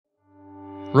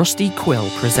Rusty Quill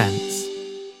presents.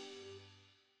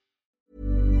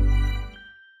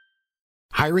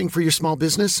 Hiring for your small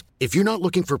business? If you're not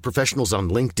looking for professionals on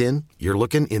LinkedIn, you're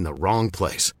looking in the wrong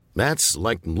place. That's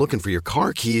like looking for your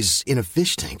car keys in a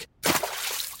fish tank.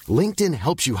 LinkedIn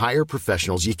helps you hire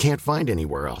professionals you can't find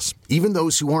anywhere else, even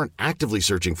those who aren't actively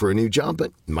searching for a new job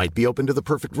but might be open to the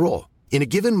perfect role. In a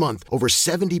given month, over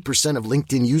 70% of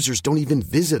LinkedIn users don't even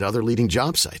visit other leading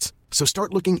job sites. So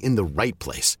start looking in the right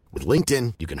place. With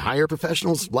LinkedIn, you can hire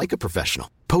professionals like a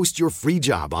professional. Post your free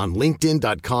job on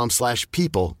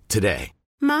linkedin.com/people today.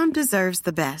 Mom deserves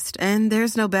the best, and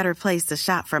there's no better place to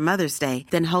shop for Mother's Day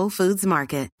than Whole Foods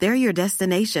Market. They're your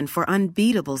destination for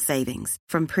unbeatable savings,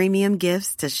 from premium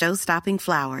gifts to show-stopping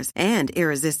flowers and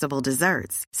irresistible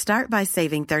desserts. Start by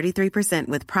saving 33%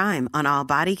 with Prime on all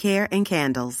body care and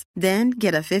candles. Then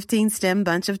get a 15-stem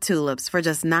bunch of tulips for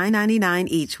just $9.99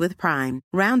 each with Prime.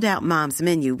 Round out Mom's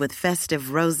menu with festive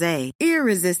rosé,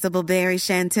 irresistible berry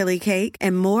chantilly cake,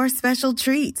 and more special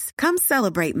treats. Come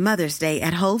celebrate Mother's Day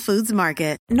at Whole Foods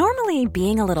Market. Normally,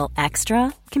 being a little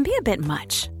extra can be a bit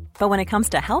much, but when it comes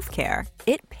to healthcare,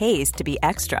 it pays to be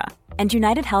extra. And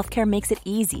United Healthcare makes it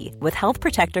easy with Health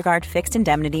Protector Guard fixed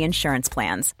indemnity insurance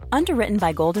plans. Underwritten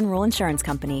by Golden Rule Insurance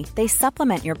Company, they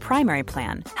supplement your primary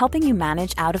plan, helping you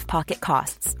manage out-of-pocket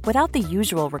costs without the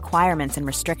usual requirements and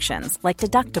restrictions like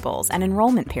deductibles and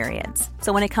enrollment periods.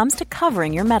 So when it comes to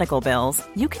covering your medical bills,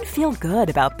 you can feel good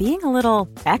about being a little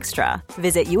extra.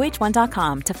 Visit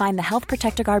uh1.com to find the Health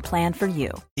Protector Guard plan for you.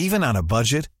 Even on a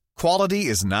budget, quality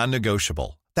is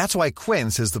non-negotiable. That's why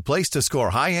Quince is the place to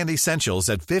score high-end essentials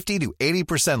at 50 to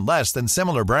 80% less than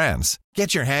similar brands.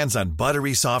 Get your hands on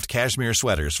buttery soft cashmere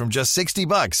sweaters from just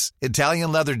 $60,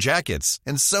 Italian leather jackets,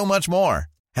 and so much more.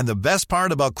 And the best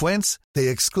part about Quince, they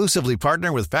exclusively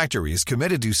partner with factories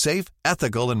committed to safe,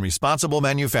 ethical, and responsible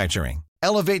manufacturing.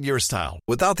 Elevate your style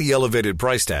without the elevated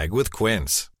price tag with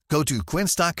Quince. Go to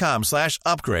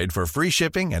quince.com/upgrade for free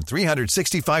shipping and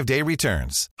 365-day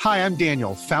returns. Hi, I'm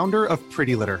Daniel, founder of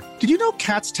Pretty Litter. Did you know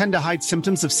cats tend to hide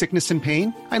symptoms of sickness and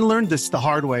pain? I learned this the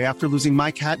hard way after losing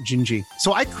my cat, Gingy.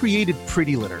 So I created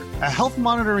Pretty Litter, a health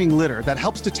monitoring litter that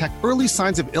helps detect early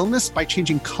signs of illness by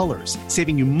changing colors,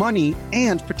 saving you money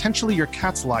and potentially your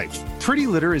cat's life. Pretty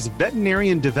Litter is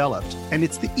veterinarian developed, and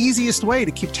it's the easiest way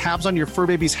to keep tabs on your fur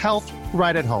baby's health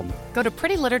right at home. Go to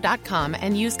prettylitter.com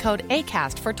and use code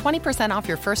ACAST for 20% off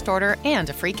your first order and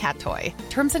a free cat toy.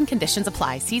 Terms and conditions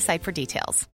apply. See site for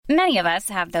details. Many of us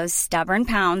have those stubborn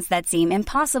pounds that seem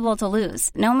impossible to lose,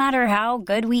 no matter how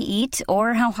good we eat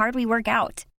or how hard we work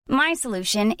out. My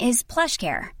solution is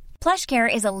PlushCare. PlushCare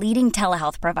is a leading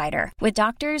telehealth provider with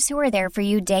doctors who are there for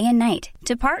you day and night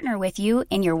to partner with you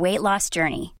in your weight loss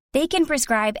journey. They can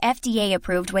prescribe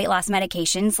FDA-approved weight loss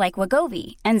medications like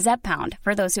Wegovy and Zepbound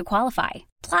for those who qualify.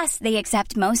 Plus, they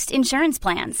accept most insurance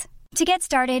plans. To get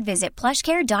started, visit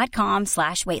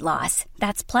plushcare.com/weightloss.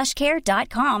 That's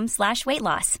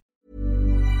plushcare.com/weightloss.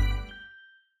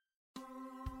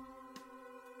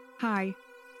 Hi,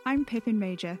 I'm Pippin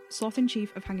Major,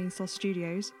 Sloth-in-Chief of Hanging Sloth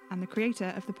Studios and the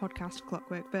creator of the podcast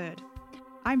Clockwork Bird.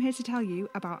 I'm here to tell you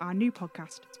about our new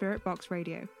podcast, Spirit Box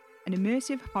Radio, an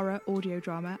immersive horror audio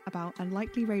drama about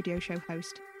unlikely radio show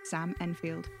host Sam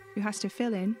Enfield, who has to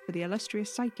fill in for the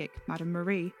illustrious psychic Madame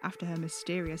Marie after her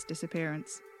mysterious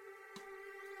disappearance.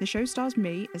 The show stars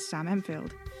me as Sam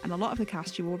Enfield, and a lot of the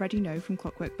cast you already know from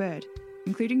Clockwork Bird,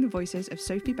 including the voices of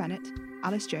Sophie Bennett,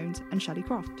 Alice Jones, and Shelley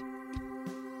Croft.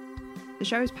 The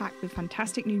show is packed with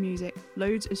fantastic new music,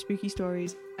 loads of spooky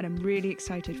stories, and I'm really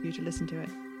excited for you to listen to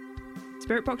it.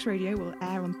 Spirit Box Radio will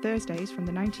air on Thursdays from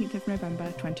the 19th of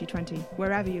November 2020,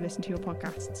 wherever you listen to your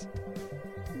podcasts.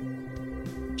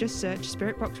 Just search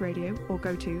Spirit Box Radio or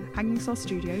go to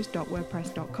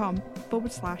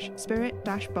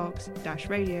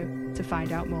hangingslothstudios.wordpress.com/spirit-box-radio to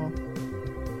find out more.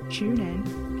 Tune in,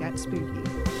 get spooky.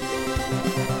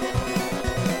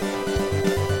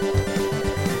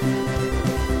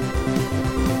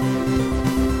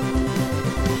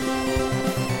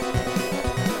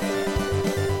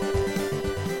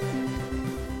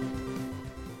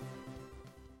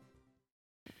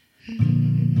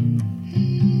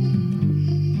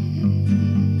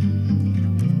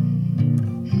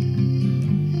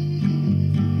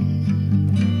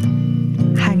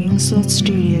 Hanging Sloth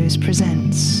Studios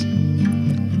presents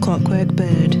Clockwork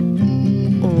Bird,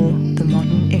 or The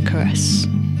Modern Icarus.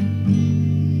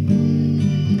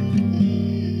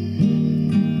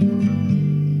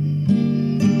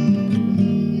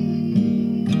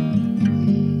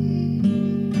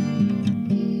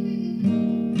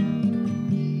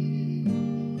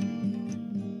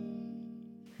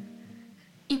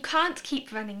 can't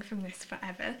keep running from this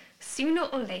forever. Sooner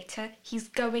or later, he's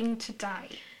going to die.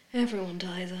 Everyone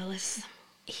dies, Alice.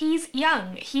 He's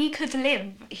young. He could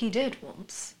live. He did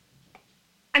once.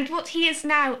 And what he is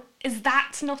now, is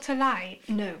that not alive?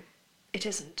 No, it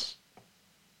isn't.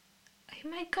 Oh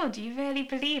my God, you really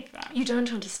believe that? You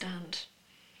don't understand.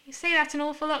 You say that an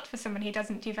awful lot for someone who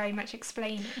doesn't do very much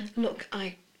explaining. Look,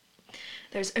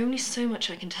 there's only so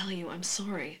much I can tell you. I'm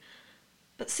sorry.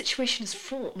 But the situation is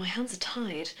fraught. My hands are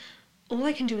tied. All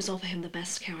I can do is offer him the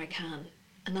best care I can.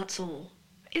 And that's all.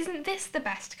 Isn't this the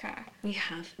best care? We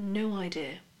have no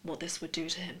idea what this would do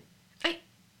to him.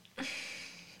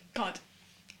 God.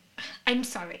 I'm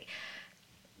sorry.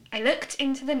 I looked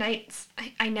into the notes.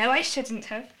 I know I shouldn't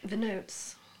have. The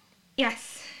notes?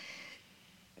 Yes.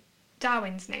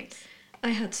 Darwin's notes. I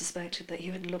had suspected that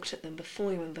you had looked at them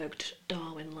before you invoked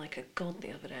Darwin like a god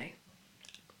the other day.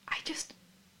 I just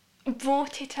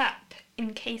brought it up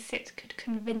in case it could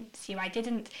convince you. I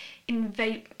didn't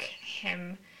invoke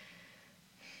him.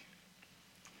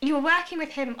 You were working with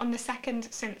him on the second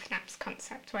Synthnaps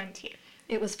concept, weren't you?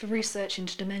 It was for research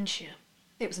into dementia.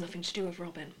 It was nothing to do with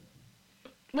Robin.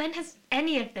 When has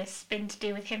any of this been to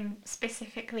do with him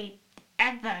specifically,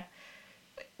 ever?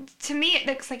 To me, it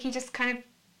looks like he just kind of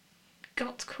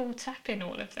got caught up in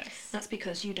all of this. That's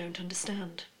because you don't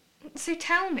understand. So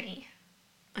tell me.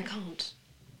 I can't.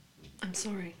 I'm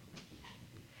sorry.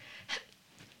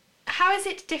 How is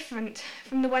it different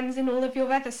from the ones in all of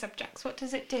your other subjects? What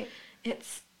does it do?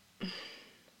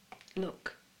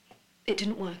 Look, it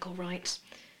didn't work, all right.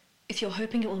 If you're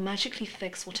hoping it will magically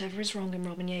fix whatever is wrong in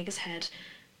Robin Yeager's head,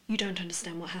 you don't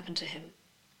understand what happened to him.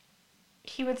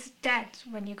 He was dead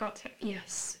when you got him?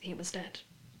 Yes, he was dead.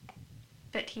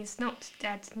 But he's not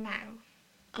dead now.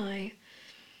 I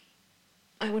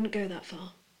wouldn't go that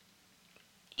far.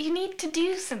 You need to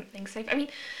do something, Sophie. I mean,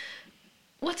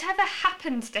 whatever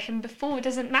happened to him before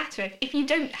doesn't matter. If you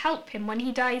don't help him when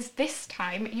he dies this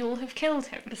time, you'll have killed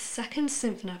him. The second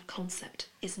Synthnaps concept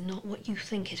is not what you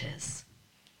think it is.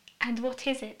 And what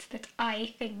is it that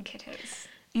I think it is?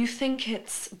 You think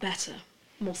it's better,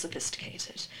 more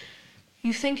sophisticated.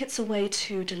 You think it's a way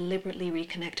to deliberately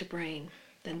reconnect a brain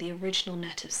than the original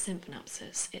net of Synthnaps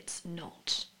is. It's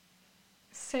not.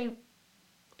 So,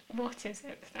 what is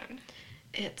it then?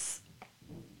 It's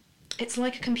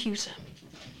like a computer.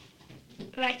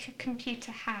 Like a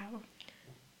computer how?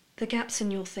 The gaps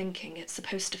in your thinking, it's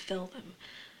supposed to fill them.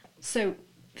 So,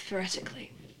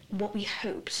 theoretically, what we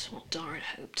hoped, what Darren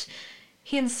hoped,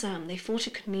 he and Sam, they thought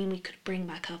it could mean we could bring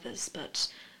back others, but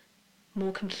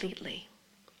more completely.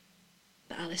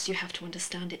 But Alice, you have to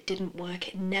understand, it didn't work.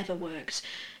 It never worked.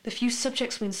 The few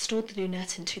subjects we installed the new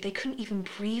net into, they couldn't even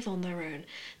breathe on their own.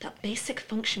 That basic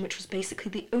function, which was basically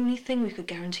the only thing we could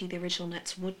guarantee the original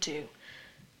nets would do.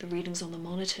 The readings on the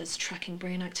monitors, tracking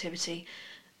brain activity,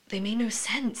 they made no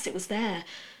sense. It was there.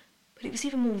 But it was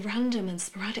even more random and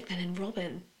sporadic than in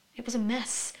Robin. It was a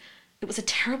mess. It was a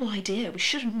terrible idea. We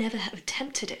should have never have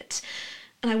attempted it.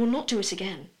 And I will not do it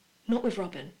again. Not with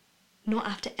Robin. Not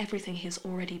after everything he has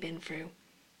already been through.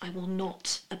 I will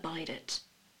not abide it.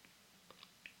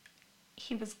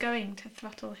 He was going to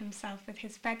throttle himself with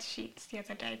his bed sheets the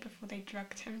other day before they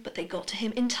drugged him. But they got to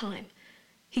him in time.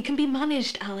 He can be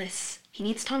managed, Alice. He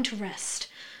needs time to rest.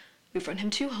 We've run him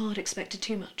too hard, expected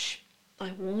too much.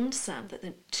 I warned Sam that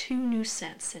the 2 new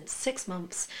sets in 6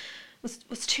 months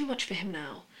was too much for him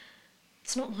now.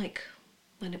 It's not like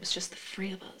when it was just the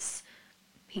 3 of us.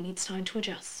 He needs time to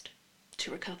adjust,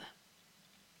 to recover.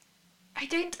 I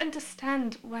don't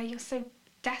understand why you're so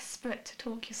desperate to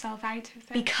talk yourself out of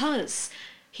this. Because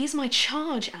he's my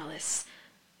charge, Alice.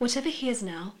 Whatever he is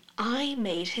now, I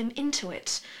made him into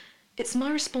it. It's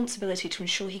my responsibility to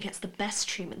ensure he gets the best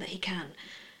treatment that he can.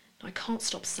 I can't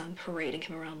stop Sam parading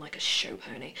him around like a show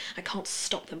pony. I can't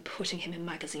stop them putting him in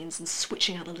magazines and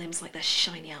switching out the limbs like they're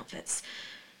shiny outfits.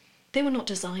 They were not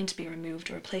designed to be removed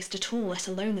or replaced at all, let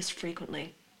alone this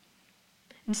frequently.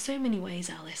 In so many ways,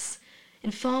 Alice,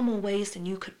 in far more ways than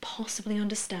you could possibly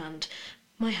understand,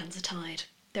 my hands are tied.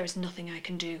 There is nothing I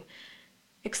can do,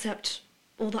 except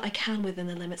all that I can within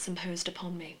the limits imposed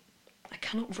upon me. I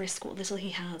cannot risk what little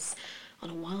he has on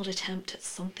a wild attempt at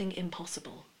something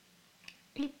impossible.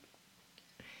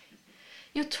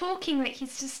 You're talking like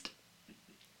he's just...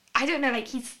 I don't know, like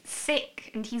he's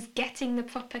sick and he's getting the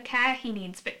proper care he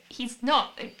needs, but he's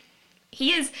not.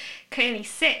 He is clearly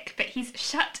sick, but he's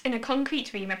shut in a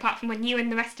concrete room, apart from when you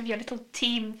and the rest of your little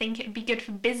team think it'd be good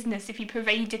for business if you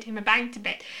paraded him about a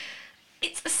bit.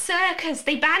 It's a circus.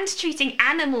 They banned treating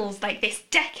animals like this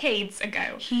decades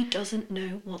ago. He doesn't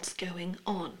know what's going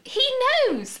on. He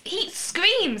knows. He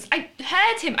screams. I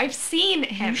heard him. I've seen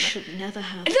him. You should never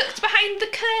have. I looked behind the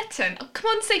curtain. Oh, come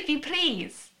on, Sophie,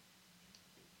 please.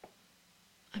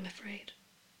 I'm afraid.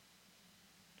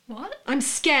 What? I'm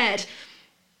scared.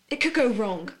 It could go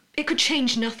wrong. It could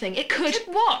change nothing. It could...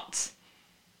 What?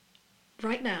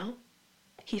 Right now,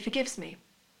 he forgives me.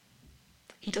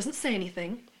 He doesn't say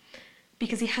anything,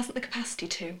 because he hasn't the capacity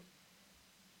to.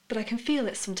 But I can feel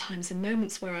it sometimes in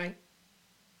moments where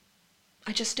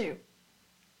I just do.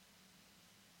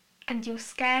 And you're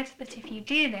scared that if you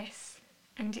do this,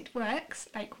 and it works,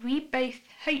 like we both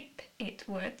hope it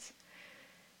would,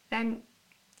 then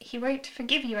he won't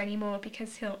forgive you anymore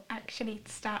because he'll actually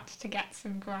start to get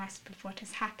some grasp of what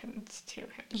has happened to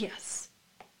him. Yes.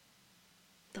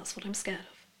 That's what I'm scared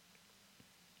of.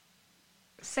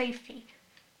 Sophie,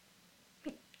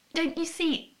 don't you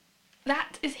see?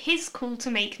 That is his call to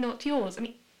make, not yours. I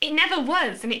mean, it never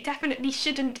was, and it definitely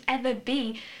shouldn't ever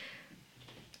be.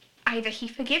 Either he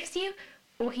forgives you,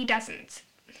 or he doesn't.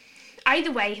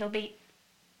 Either way, he'll be...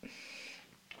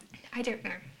 I don't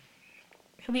know.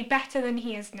 He'll be better than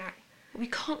he is now. We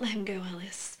can't let him go,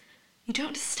 Alice. You don't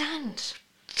understand.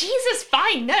 Jesus,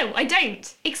 fine. No, I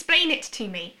don't. Explain it to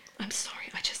me. I'm sorry,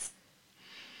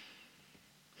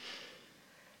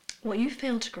 What you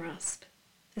fail to grasp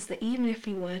is that even if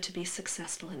we were to be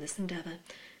successful in this endeavour,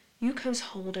 Yuko's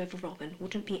hold over Robin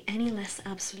wouldn't be any less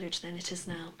absolute than it is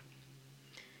now.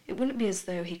 It wouldn't be as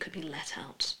though he could be let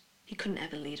out. He couldn't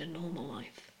ever lead a normal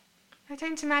life. I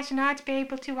don't imagine I'd be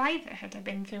able to either had I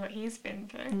been through what he's been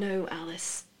through. No,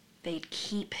 Alice. They'd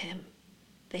keep him.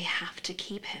 They have to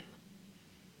keep him.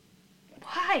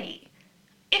 Why?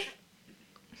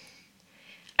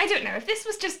 I don't know, if this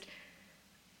was just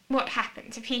what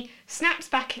happens, if he snaps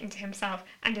back into himself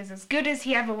and is as good as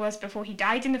he ever was before he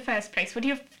died in the first place, would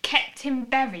you have kept him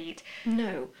buried?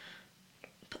 No.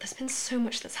 But there's been so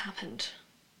much that's happened.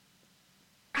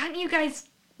 Aren't you guys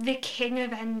the king of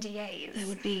NDAs? There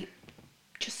would be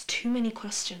just too many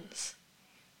questions.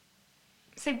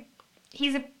 So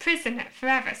he's a prisoner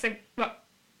forever, so what,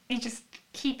 you just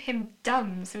keep him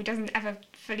dumb so he doesn't ever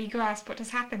fully grasp what has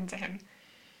happened to him?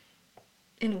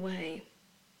 In a way.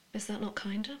 Is that not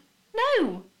kinder?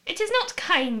 No, it is not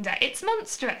kinder. It's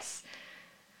monstrous.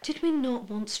 Did we not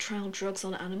once trial drugs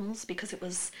on animals because it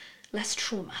was less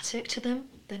traumatic to them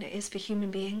than it is for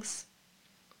human beings?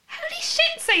 Holy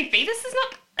shit, Sophie, this is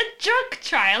not a drug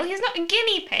trial. He's not a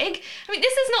guinea pig. I mean,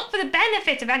 this is not for the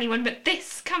benefit of anyone but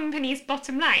this company's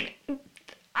bottom line.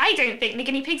 I don't think the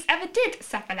guinea pigs ever did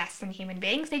suffer less than human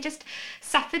beings. They just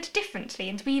suffered differently,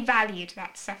 and we valued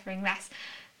that suffering less.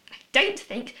 I don't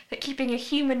think that keeping a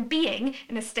human being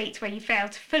in a state where you fail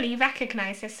to fully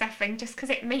recognise his suffering just because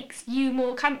it makes you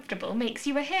more comfortable makes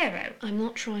you a hero. I'm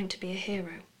not trying to be a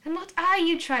hero. And what are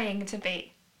you trying to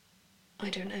be? I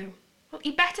don't know. Well,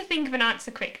 you better think of an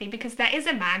answer quickly, because there is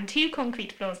a man 2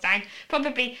 concrete floors down,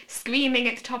 probably screaming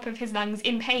at the top of his lungs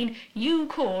in pain you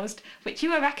caused, which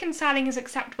you are reconciling as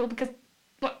acceptable because,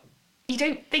 what, you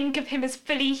don't think of him as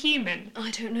fully human?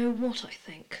 I don't know what I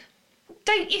think.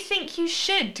 Don't you think you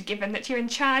should, given that you're in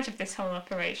charge of this whole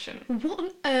operation? What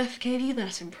on earth gave you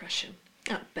that impression?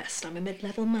 At best, I'm a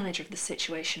mid-level manager of the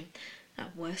situation.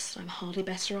 At worst, I'm hardly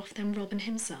better off than Robin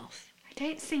himself. I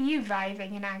don't see you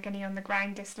writhing in agony on the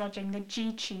ground dislodging the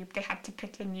G-tube they had to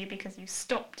put in you because you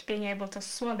stopped being able to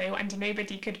swallow and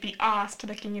nobody could be asked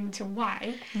looking into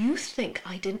why. You think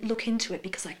I didn't look into it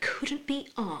because I couldn't be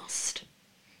asked?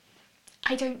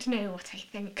 I don't know what I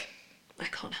think. I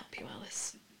can't help you,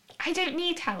 Alice. I don't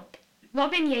need help.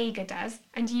 Robin Yeager does,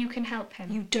 and you can help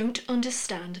him. You don't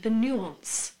understand the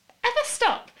nuance. Ever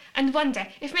stop and wonder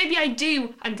if maybe I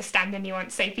do understand the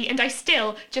nuance, Sophie, and I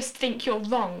still just think you're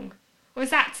wrong? Or is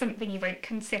that something you won't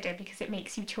consider because it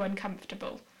makes you too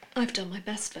uncomfortable? I've done my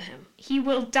best for him. He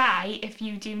will die if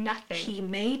you do nothing. He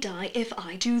may die if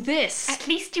I do this. At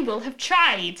least you will have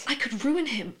tried. I could ruin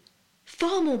him.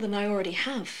 Far more than I already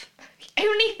have. The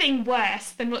only thing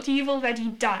worse than what you've already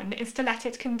done is to let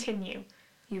it continue.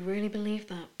 You really believe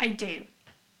that? I do.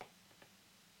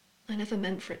 I never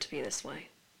meant for it to be this way.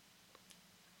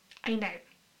 I know.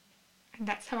 And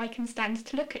that's how I can stand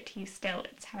to look at you still.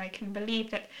 It's how I can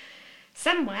believe that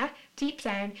somewhere, deep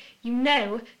down, you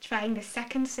know trying the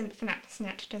second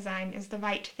Synapse.net design is the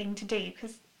right thing to do,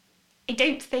 because I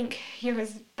don't think you're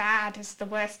as bad as the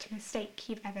worst mistake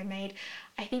you've ever made.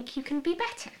 I think you can be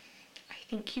better. I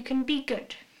think you can be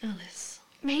good. Alice.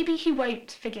 Maybe he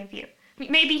won't forgive you.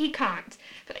 Maybe he can't.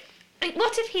 But Like,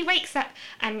 what if he wakes up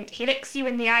and he looks you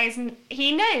in the eyes and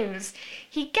he knows,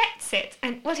 he gets it,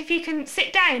 and what if you can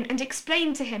sit down and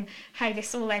explain to him how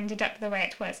this all ended up the way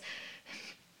it was?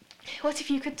 What if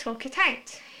you could talk it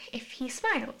out? If he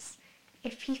smiles?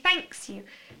 If he thanks you?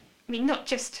 I mean, not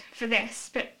just for this,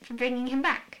 but for bringing him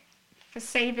back, for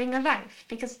saving a life,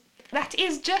 because that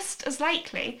is just as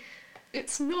likely.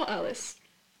 It's not, Alice.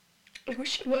 I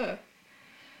wish it were.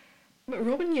 But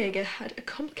Robin Yeager had a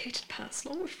complicated past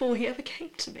long before he ever came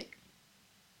to me.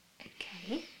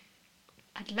 Okay.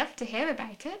 I'd love to hear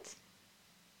about it.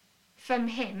 From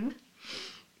him.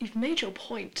 You've made your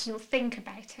point. You'll think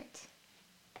about it.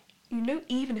 You know,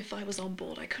 even if I was on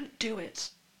board, I couldn't do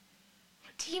it.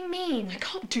 What do you mean? I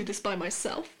can't do this by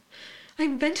myself. I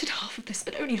invented half of this,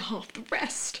 but only half the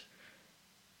rest.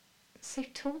 So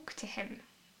talk to him.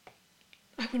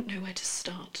 I wouldn't know where to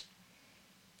start.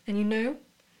 And you know,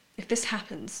 if this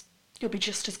happens, you'll be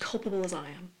just as culpable as I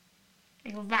am.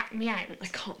 You'll rat me out. I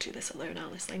can't do this alone,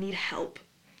 Alice. I need help.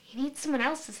 You need someone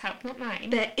else's help, not mine.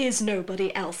 There is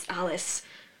nobody else, Alice.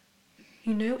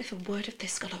 You know, if a word of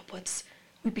this got upwards,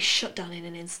 we'd be shut down in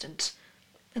an instant.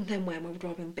 And then where would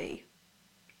Robin be?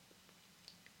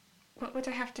 What would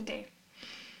I have to do?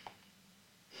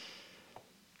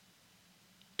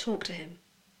 Talk to him.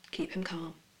 Keep him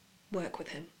calm. Work with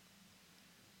him.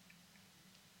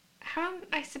 How am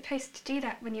I supposed to do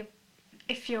that when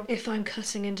If I'm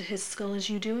cutting into his skull as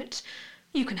you do it,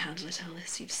 you can handle it,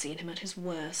 Alice. You've seen him at his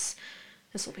worst.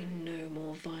 This will be no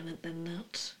more violent than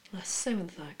that. Less so, in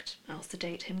fact. I'll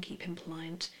sedate him, keep him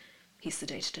pliant. He's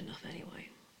sedated enough anyway.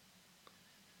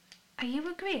 Are you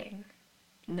agreeing?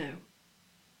 No.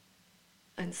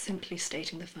 I'm simply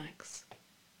stating the facts.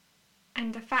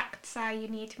 And the facts are you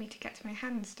need me to get my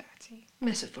hands dirty?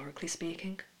 Metaphorically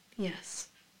speaking, yes.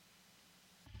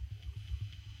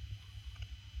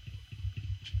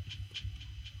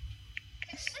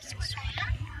 This is what I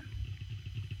am.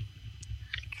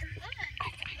 I can learn. I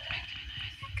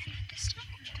can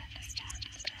understand.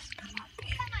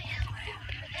 Can I help you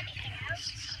with anything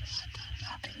else?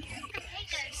 Robin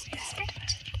Yeager is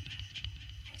distant.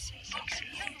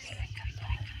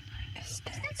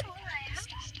 That's all I am.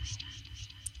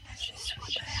 That's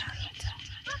what I am.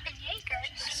 Robin Yeager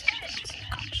is distant.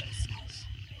 Consciousness.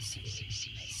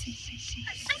 A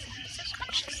semblance of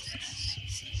consciousness.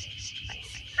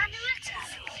 Anuetta.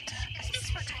 Is this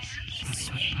what I am?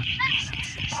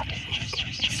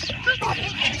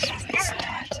 Robin Yeager is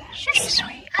distant. Je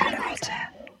suis Anuetta.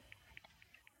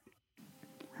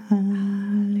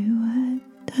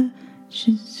 Alouette,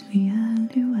 je suis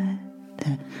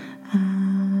Alouette,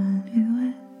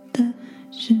 Alouette,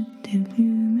 je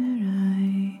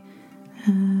t'allumerai,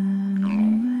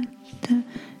 Alouette,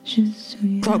 je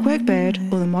suis. Clockwork Bird,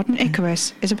 or The Modern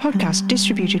Icarus, is a podcast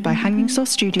distributed by Hanging Sauce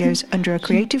Studios under a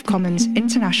Creative Commons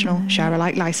International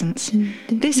Share-alike license.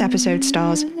 This episode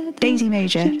stars Daisy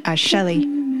Major as Shelley,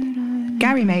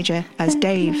 Gary Major as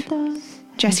Dave,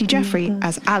 Jessie Jeffrey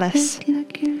as Alice,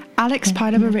 Alex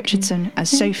Pylover Richardson as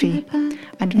Sophie,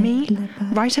 and me,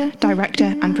 writer,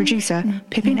 director and producer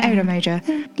Pippin Oda Major,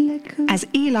 as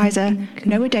Eliza,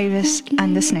 Noah Davis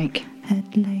and the Snake.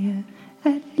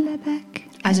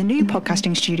 As a new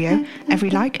podcasting studio, every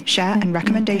like, share and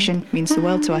recommendation means the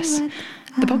world to us.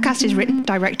 The podcast is written,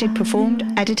 directed, performed,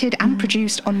 edited and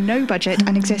produced on no budget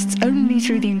and exists only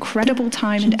through the incredible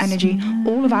time and energy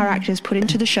all of our actors put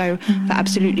into the show for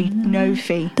absolutely no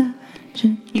fee.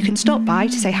 You can stop by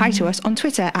to say hi to us on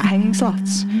Twitter at Hanging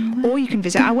Sloths, or you can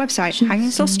visit our website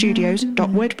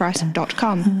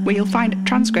hangingslothstudios.wordpress.com, where you'll find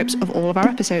transcripts of all of our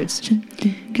episodes.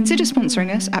 Consider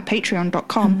sponsoring us at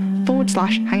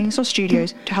patreon.com/Hanging Sloth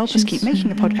Studios to help us keep making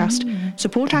the podcast,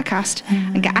 support our cast,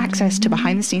 and get access to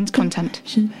behind-the-scenes content.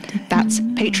 That's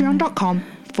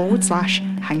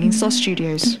patreon.com/Hanging Sloth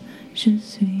Studios.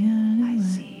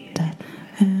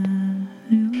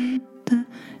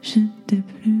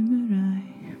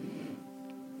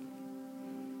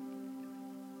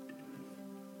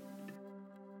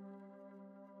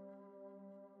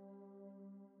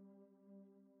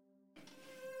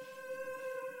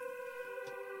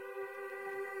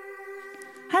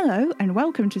 Hello and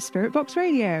welcome to Spirit Box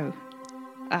Radio.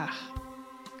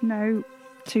 No,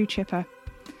 too chipper.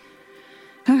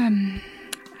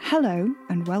 Hello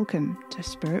and welcome to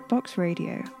Spirit Box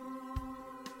Radio.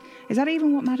 Is that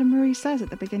even what Madame Marie says at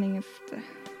the beginning of the...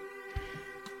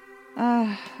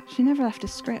 she never left a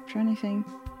script or anything.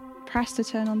 Press to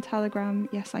turn on Telegram,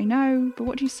 yes I know, but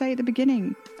what do you say at the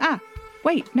beginning?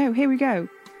 Wait, no, here we go.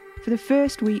 For the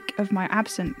first week of my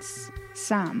absence,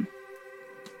 Sam.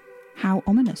 How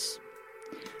ominous.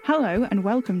 Hello and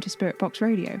welcome to Spirit Box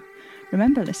Radio.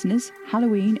 Remember listeners,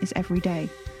 Halloween is every day.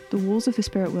 The walls of the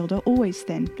spirit world are always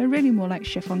thin. They're really more like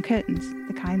chiffon curtains,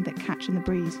 the kind that catch in the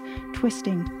breeze,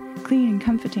 twisting, clean and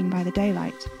comforting by the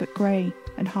daylight, but grey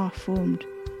and half-formed,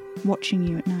 watching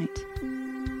you at night.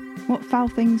 What foul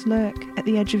things lurk at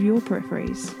the edge of your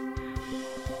peripheries?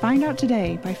 Find out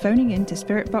today by phoning in to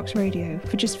Spirit Box Radio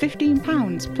for just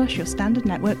 £15 plus your standard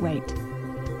network rate.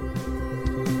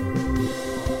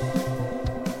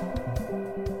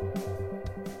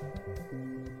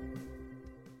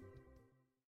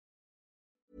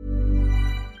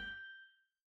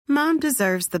 Mom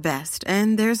deserves the best,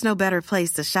 and there's no better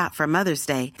place to shop for Mother's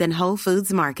Day than Whole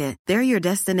Foods Market. They're your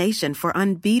destination for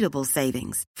unbeatable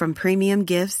savings, from premium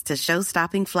gifts to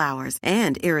show-stopping flowers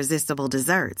and irresistible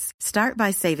desserts. Start by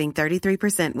saving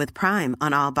 33% with Prime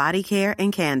on all body care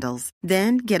and candles.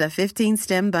 Then get a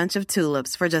 15-stem bunch of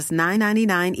tulips for just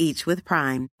 $9.99 each with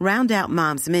Prime. Round out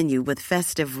Mom's menu with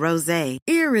festive rosé,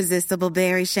 irresistible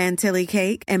berry chantilly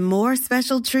cake, and more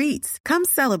special treats. Come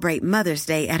celebrate Mother's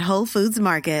Day at Whole Foods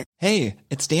Market. Hey,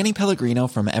 it's Danny Pellegrino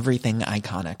from Everything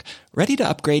Iconic. Ready to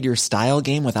upgrade your style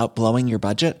game without blowing your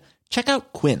budget? Check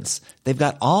out Quince. They've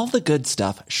got all the good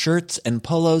stuff, shirts and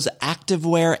polos,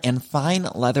 activewear, and fine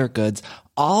leather goods,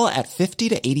 all at 50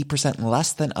 to 80%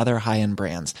 less than other high-end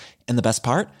brands. And the best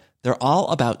part? They're all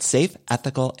about safe,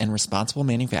 ethical, and responsible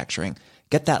manufacturing.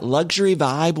 Get that luxury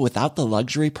vibe without the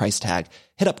luxury price tag.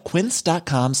 Hit up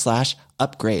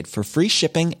quince.com/upgrade for free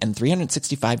shipping and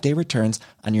 365-day returns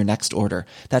on your next order.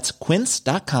 That's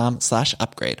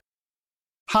quince.com/upgrade.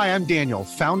 Hi, I'm Daniel,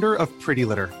 founder of Pretty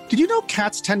Litter. Did you know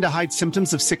cats tend to hide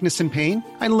symptoms of sickness and pain?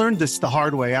 I learned this the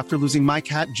hard way after losing my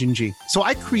cat, Gingy. So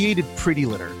I created Pretty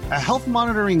Litter, a health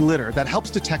monitoring litter that helps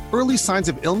detect early signs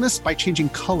of illness by changing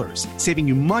colors, saving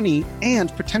you money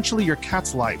and potentially your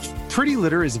cat's life. Pretty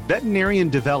Litter is veterinarian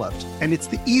developed, and it's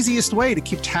the easiest way to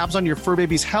keep tabs on your fur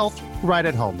baby's health right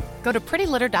at home. Go to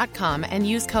prettylitter.com and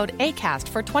use code ACAST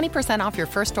for 20% off your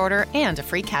first order and a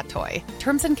free cat toy.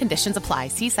 Terms and conditions apply.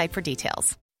 See site for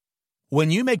details. When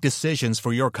you make decisions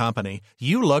for your company,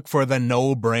 you look for the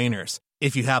no-brainers.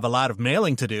 If you have a lot of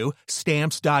mailing to do,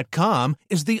 Stamps.com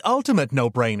is the ultimate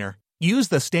no-brainer. Use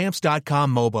the Stamps.com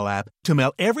mobile app to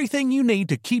mail everything you need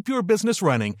to keep your business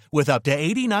running with up to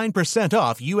 89%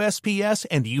 off USPS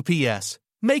and UPS.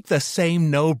 Make the same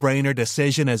no-brainer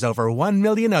decision as over 1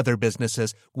 million other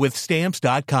businesses with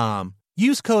Stamps.com.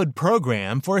 Use code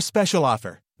PROGRAM for a special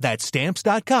offer. That's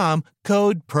Stamps.com,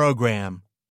 code PROGRAM.